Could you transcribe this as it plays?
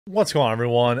What's going on,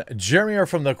 everyone? Jeremy here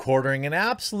from The Quartering, an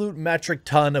absolute metric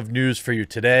ton of news for you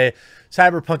today.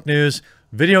 Cyberpunk news,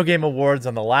 video game awards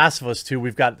on The Last of Us 2.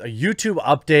 We've got a YouTube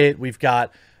update. We've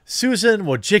got Susan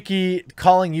Wojcicki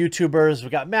calling YouTubers. We've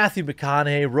got Matthew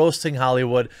McConaughey roasting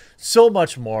Hollywood. So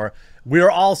much more. We are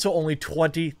also only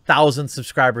 20,000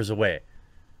 subscribers away.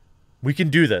 We can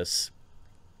do this.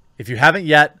 If you haven't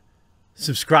yet,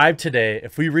 subscribe today.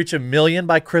 If we reach 1 million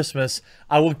by Christmas,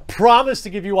 I will promise to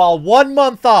give you all 1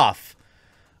 month off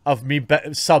of me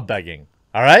sub-begging.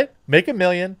 All right? Make 1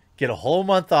 million, get a whole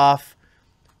month off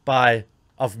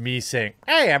of me saying,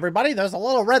 hey, everybody, there's a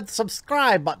little red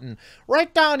subscribe button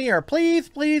right down here. Please,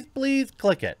 please, please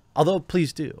click it. Although,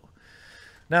 please do.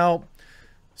 Now,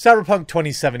 Cyberpunk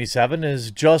 2077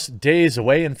 is just days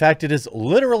away. In fact, it is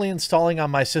literally installing on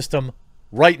my system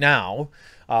right now.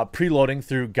 Preloading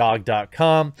through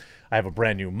GOG.com. I have a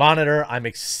brand new monitor. I'm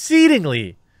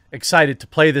exceedingly excited to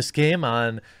play this game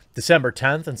on December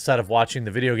 10th instead of watching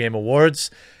the video game awards.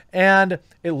 And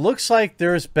it looks like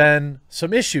there's been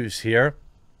some issues here.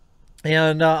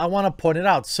 And I want to point it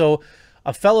out. So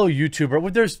a fellow YouTuber,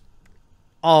 well, there's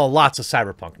lots of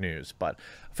Cyberpunk news, but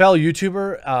a fellow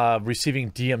YouTuber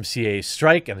receiving DMCA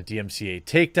strike and a DMCA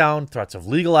takedown, threats of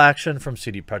legal action from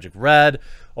CD Projekt Red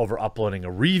over uploading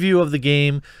a review of the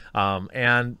game.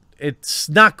 And it's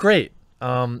not great.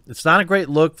 It's not a great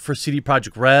look for CD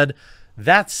Projekt Red.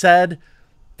 That said,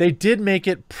 they did make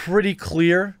it pretty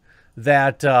clear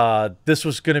that this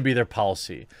was going to be their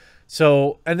policy.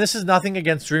 So, and this is nothing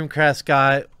against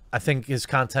DreamcastGuy. I think his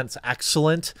content's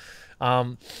excellent.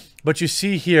 But you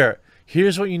see here,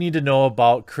 here's what you need to know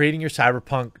about creating your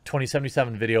Cyberpunk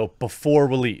 2077 video before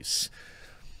release.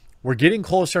 We're getting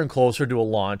closer and closer to a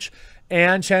launch,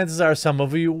 and chances are some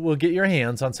of you will get your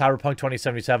hands on Cyberpunk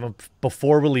 2077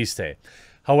 before release day.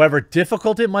 However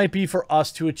difficult it might be for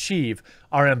us to achieve,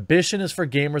 our ambition is for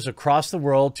gamers across the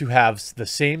world to have the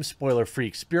same spoiler-free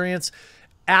experience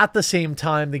at the same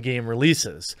time the game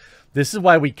releases. This is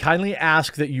why we kindly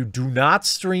ask that you do not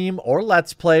stream or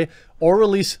let's play or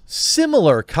release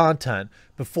similar content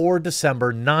before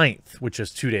December 9th, which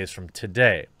is 2 days from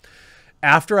today.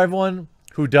 After everyone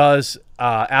who does,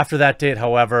 after that date,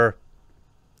 however,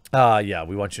 yeah,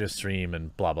 we want you to stream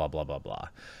and blah, blah, blah, blah, blah.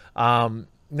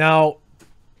 Now,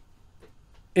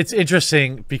 it's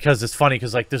interesting because it's funny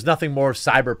because, like, there's nothing more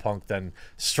Cyberpunk than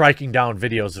striking down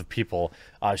videos of people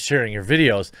sharing your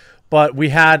videos. But we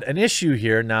had an issue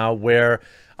here now where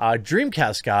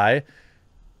DreamcastGuy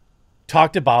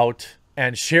talked about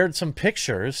and shared some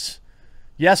pictures.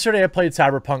 Yesterday, I played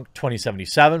Cyberpunk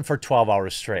 2077 for 12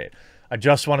 hours straight. I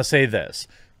just want to say this.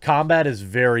 Combat is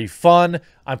very fun.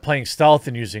 I'm playing stealth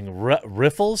and using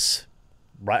rifles.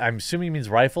 I'm assuming it means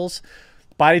rifles.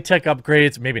 Body tech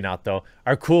upgrades, maybe not though,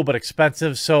 are cool but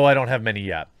expensive, so I don't have many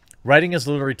yet. Writing has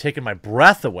literally taken my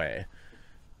breath away,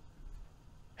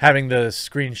 having the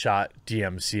screenshot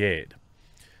DMCA'd.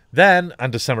 Then,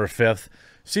 on December 5th,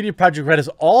 CD Projekt Red has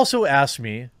also asked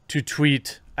me to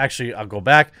tweet, actually, I'll go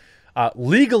back.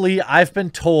 Legally, I've been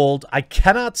told I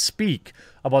cannot speak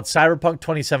about Cyberpunk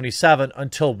 2077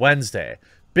 until Wednesday.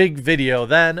 Big video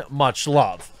then, much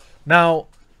love. Now,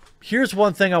 here's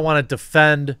one thing I want to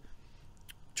defend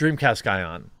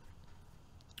DreamcastGuy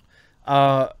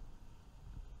on.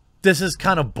 This is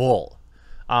kind of bull.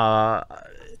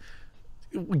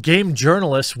 Game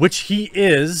journalist, which he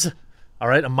is, all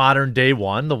right, a modern day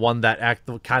one,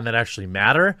 the kind that actually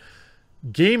matter.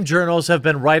 Game journals have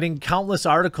been writing countless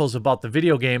articles about the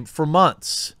video game for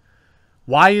months.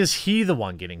 Why is he the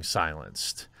one getting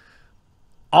silenced?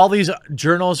 All these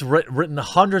journals written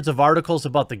hundreds of articles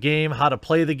about the game, how to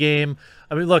play the game.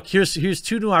 I mean, look, here's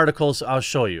 2 new articles I'll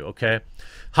show you, okay?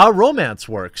 How romance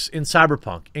works in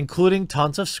Cyberpunk, including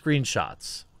tons of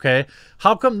screenshots, okay?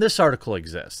 How come this article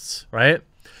exists, right?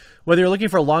 Whether you're looking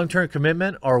for a long-term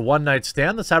commitment or a one-night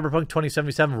stand, the Cyberpunk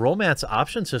 2077 romance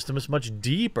option system is much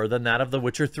deeper than that of The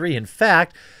Witcher 3. In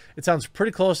fact, it sounds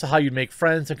pretty close to how you'd make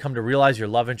friends and come to realize your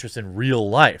love interest in real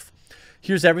life.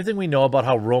 Here's everything we know about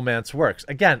how romance works.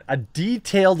 Again, a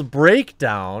detailed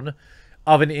breakdown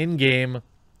of an in-game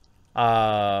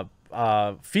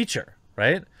feature,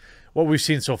 right? What we've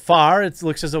seen so far, it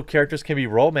looks as though characters can be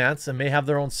romanced and may have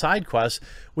their own side quests,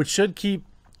 which should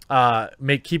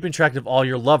make keeping track of all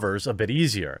your lovers a bit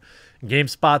easier. In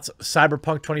GameSpot's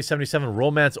Cyberpunk 2077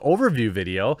 romance overview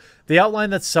video, they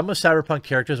outline that some of Cyberpunk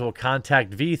characters will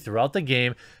contact V throughout the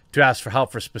game to ask for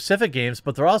help for specific games,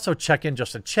 but they'll also check in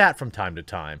just to chat from time to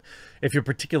time. If you're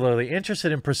particularly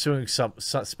interested in pursuing some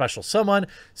special someone,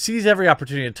 seize every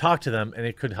opportunity to talk to them, and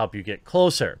it could help you get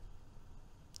closer.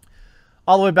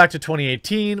 All the way back to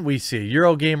 2018, we see a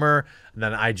Eurogamer, and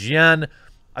then IGN.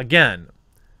 Again,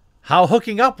 how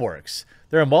hooking up works.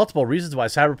 There are multiple reasons why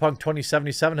Cyberpunk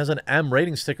 2077 has an M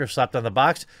rating sticker slapped on the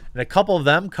box, and a couple of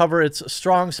them cover its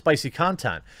strong, spicy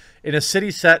content. In a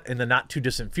city set in the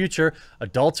not-too-distant future,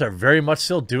 adults are very much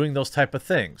still doing those type of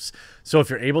things. So if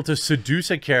you're able to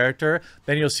seduce a character,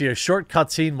 then you'll see a short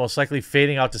cutscene, most likely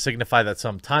fading out to signify that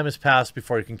some time has passed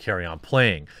before you can carry on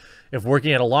playing. If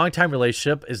working at a long-time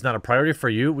relationship is not a priority for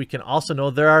you, we can also know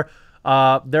there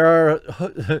are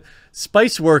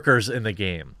spice workers in the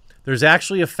game. There's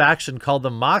actually a faction called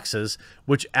the Moxes,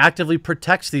 which actively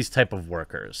protects these type of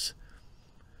workers.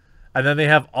 And then they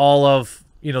have all of,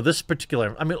 you know, this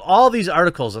particular, I mean, all these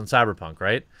articles on Cyberpunk,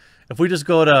 right? If we just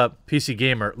go to PC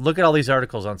Gamer, look at all these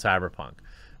articles on Cyberpunk,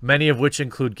 many of which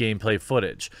include gameplay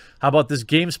footage. How about this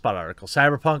GameSpot article?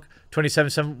 Cyberpunk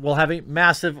 2077 will have a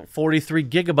massive 43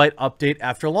 gigabyte update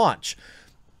after launch.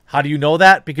 How do you know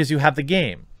that? Because you have the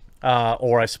game.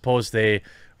 Or I suppose they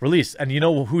released. And you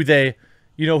know who they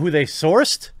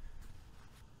sourced?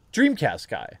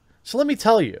 DreamcastGuy. So let me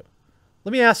tell you.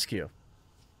 Let me ask you.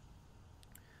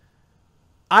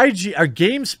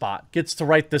 GameSpot gets to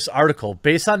write this article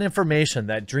based on information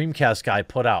that DreamcastGuy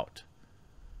put out.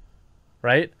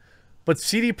 Right? But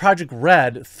CD Projekt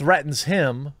Red threatens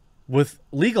him with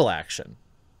legal action.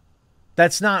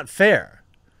 That's not fair.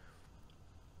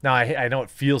 Now, I know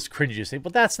it feels cringy to say,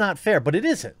 but that's not fair. But it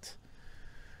isn't.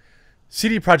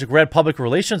 CD Projekt Red public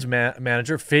relations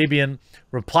manager Fabian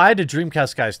replied to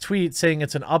DreamcastGuy's tweet saying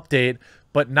it's an update,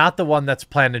 but not the one that's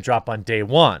planned to drop on day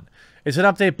one. It's an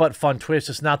update, but fun twist.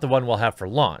 It's not the one we'll have for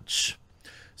launch.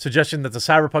 Suggesting that the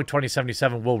Cyberpunk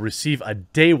 2077 will receive a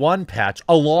day one patch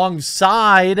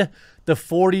alongside the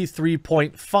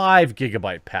 43.5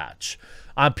 gigabyte patch.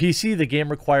 On PC, the game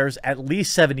requires at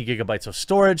least 70 gigabytes of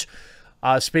storage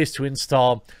space to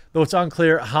install, though it's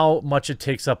unclear how much it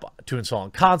takes up to install on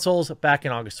consoles. Back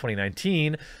in August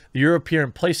 2019, the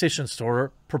European PlayStation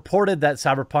Store purported that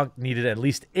Cyberpunk needed at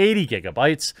least 80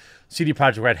 gigabytes. CD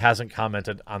Projekt Red hasn't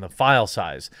commented on the file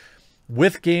size.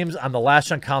 With games on the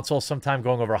last-gen console sometime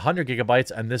going over 100 gigabytes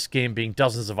and this game being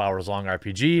dozens of hours long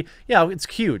RPG, yeah, it's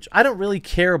huge. I don't really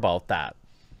care about that.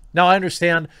 Now, I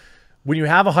understand when you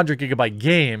have a 100 gigabyte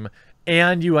game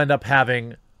and you end up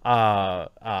having,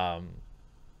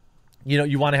 you know,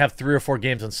 you want to have 3 or 4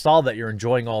 games installed that you're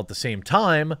enjoying all at the same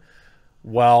time,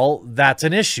 well, that's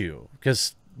an issue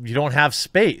because you don't have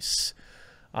space.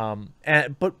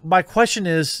 But my question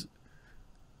is,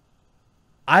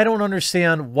 I don't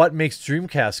understand what makes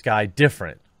DreamcastGuy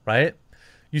different, right?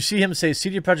 You see him say,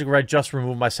 CD Projekt Red just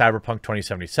removed my Cyberpunk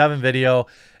 2077 video,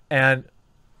 and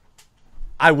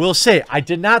I will say, I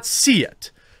did not see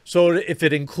it. So if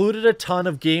it included a ton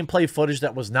of gameplay footage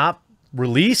that was not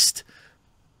released,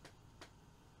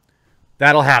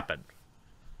 that'll happen.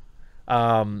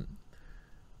 And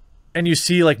you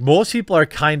see, like, most people are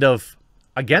kind of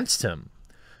against him.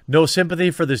 No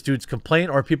sympathy for this dude's complaint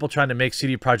or people trying to make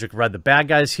CD Projekt Red the bad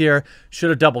guys here. Should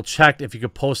have double checked if you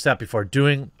could post that before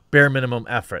doing bare minimum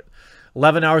effort.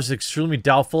 11 hours is extremely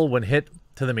doubtful when hit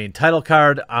to the main title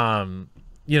card.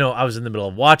 You know, I was in the middle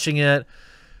of watching it.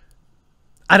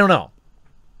 I don't know.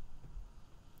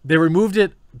 They removed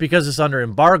it because it's under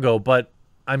embargo, but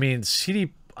I mean,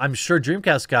 I'm sure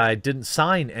DreamcastGuy didn't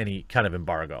sign any kind of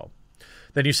embargo.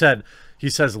 Then he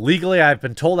says, legally, I've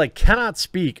been told I cannot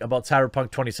speak about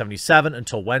Cyberpunk 2077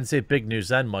 until Wednesday. Big news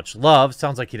then. Much love.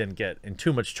 Sounds like he didn't get in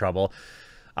too much trouble.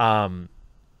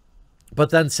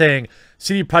 But then saying,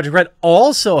 CD Projekt Red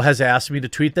also has asked me to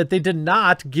tweet that they did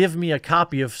not give me a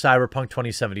copy of Cyberpunk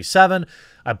 2077.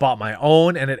 I bought my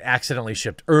own and it accidentally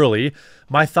shipped early.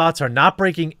 My thoughts are not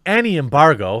breaking any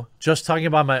embargo, just talking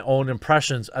about my own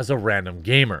impressions as a random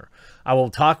gamer. I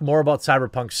will talk more about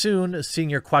Cyberpunk soon,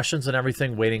 seeing your questions and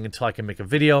everything, waiting until I can make a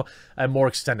video and more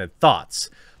extended thoughts.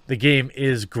 The game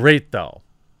is great though.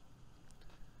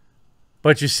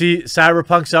 But you see,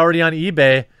 Cyberpunk's already on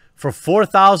eBay for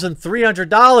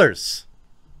 $4,300.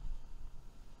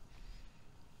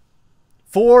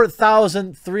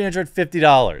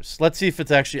 $4,350. Let's see if it's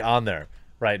actually on there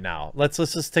right now. Let's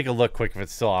just take a look quick if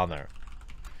it's still on there.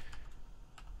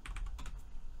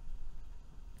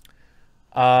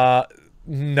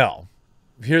 No.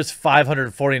 Here's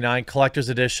 549 collector's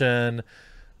edition.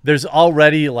 There's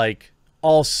already like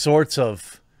all sorts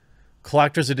of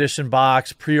collector's edition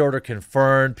box, pre-order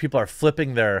confirmed. People are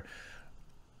flipping their,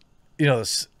 you know,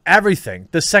 everything.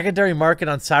 The secondary market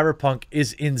on Cyberpunk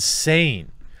is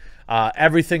insane.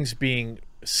 Everything's being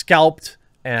scalped,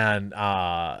 and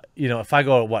you know, if I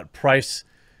go at what price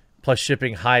plus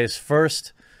shipping highest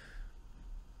first,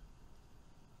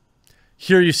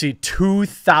 here you see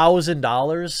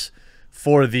 $2,000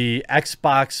 for the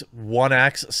Xbox One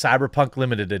X Cyberpunk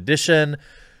Limited Edition,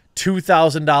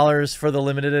 $2,000 for the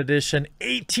limited edition,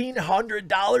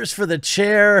 $1,800 for the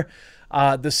chair.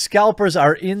 The scalpers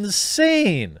are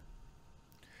insane.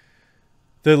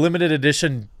 The limited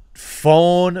edition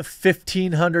phone,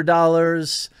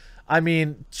 $1,500. I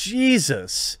mean,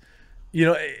 Jesus. You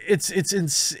know, it's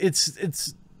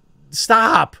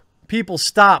stop. People,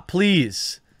 stop,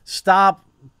 please. Stop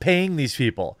paying these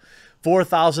people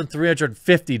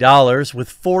 $4,350 with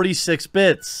 46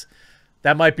 bits.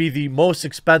 That might be the most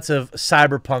expensive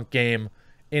Cyberpunk game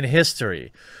in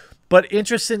history. But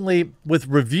interestingly, with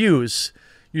reviews,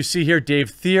 you see here Dave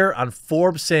Thier on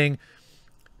Forbes saying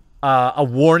a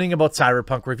warning about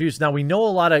Cyberpunk reviews. Now, we know a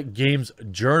lot of games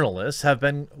journalists have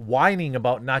been whining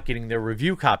about not getting their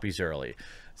review copies early.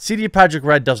 CD Projekt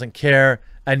Red doesn't care,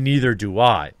 and neither do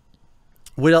I.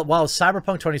 While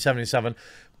Cyberpunk 2077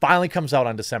 finally comes out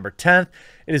on December 10th,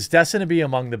 it is destined to be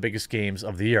among the biggest games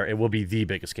of the year. It will be the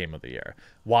biggest game of the year.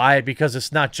 Why? Because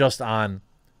it's not just on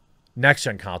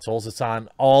next-gen consoles. It's on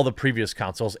all the previous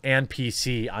consoles and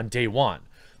PC on day one.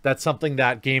 That's something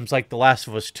that games like The Last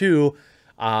of Us 2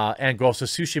 and Ghost of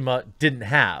Tsushima didn't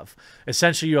have.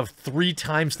 Essentially, you have 3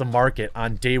 times the market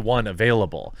on day one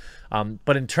available.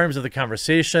 But in terms of the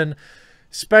conversation,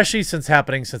 especially since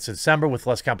December with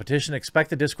less competition,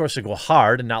 expect the discourse to go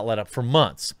hard and not let up for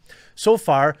months. So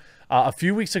far, a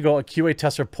few weeks ago, a QA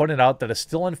tester pointed out that a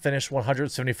still unfinished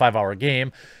 175-hour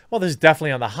game, well, this is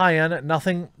definitely on the high end.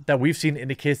 Nothing that we've seen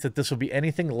indicates that this will be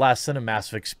anything less than a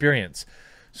massive experience.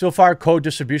 So far, code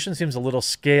distribution seems a little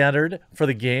scattered for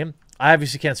the game. I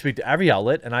obviously can't speak to every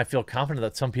outlet, and I feel confident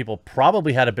that some people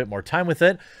probably had a bit more time with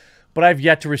it, but I've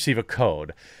yet to receive a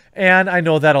code. And I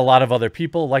know that a lot of other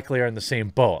people likely are in the same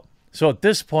boat. So at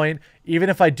this point, even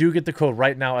if I do get the code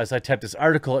right now as I type this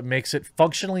article, it makes it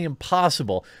functionally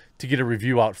impossible to get a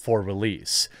review out for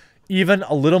release. Even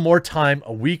a little more time,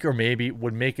 a week or maybe,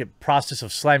 would make a process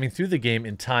of slamming through the game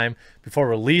in time before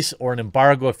release, or an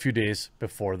embargo a few days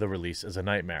before the release is a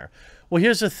nightmare. Well,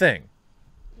 here's the thing.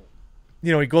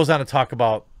 You know, he goes on to talk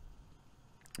about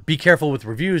be careful with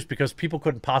reviews because people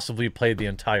couldn't possibly play the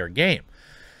entire game.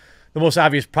 The most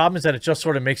obvious problem is that it just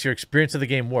sort of makes your experience of the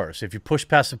game worse. If you push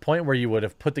past the point where you would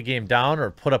have put the game down or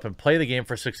put up and play the game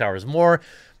for 6 hours more,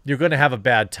 you're going to have a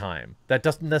bad time. That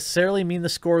doesn't necessarily mean the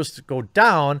scores go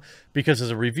down, because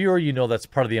as a reviewer, you know that's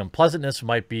part of the unpleasantness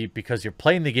might be because you're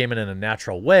playing the game in a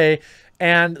natural way,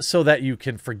 and so that you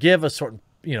can forgive a certain,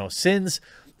 sins.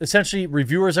 Essentially,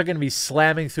 reviewers are going to be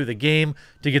slamming through the game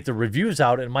to get the reviews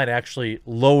out, and might actually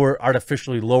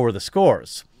artificially lower the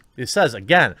scores. It says,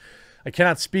 again, I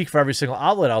cannot speak for every single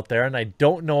outlet out there, and I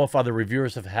don't know if other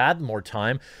reviewers have had more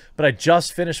time, but I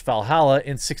just finished Valhalla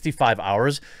in 65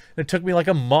 hours, and it took me like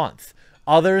a month.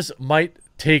 Others might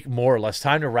take more or less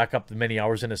time to rack up the many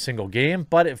hours in a single game,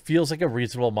 but it feels like a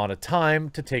reasonable amount of time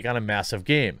to take on a massive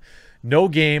game. No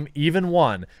game, even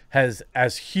one, has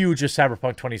as huge as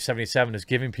Cyberpunk 2077 is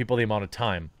giving people the amount of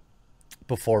time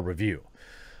before review.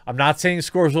 I'm not saying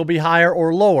scores will be higher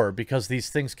or lower, because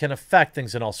these things can affect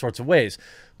things in all sorts of ways.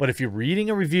 But if you're reading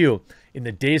a review in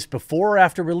the days before or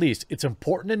after release, it's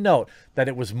important to note that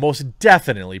it was most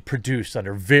definitely produced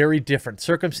under very different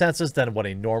circumstances than what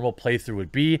a normal playthrough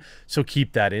would be, so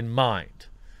keep that in mind.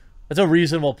 That's a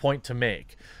reasonable point to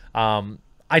make.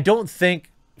 I don't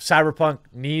think Cyberpunk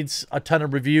needs a ton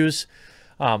of reviews.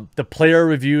 The player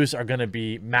reviews are going to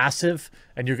be massive,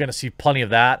 and you're going to see plenty of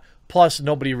that. Plus,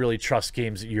 nobody really trusts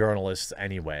games journalists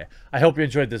anyway. I hope you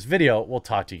enjoyed this video. We'll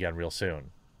talk to you again real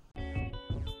soon.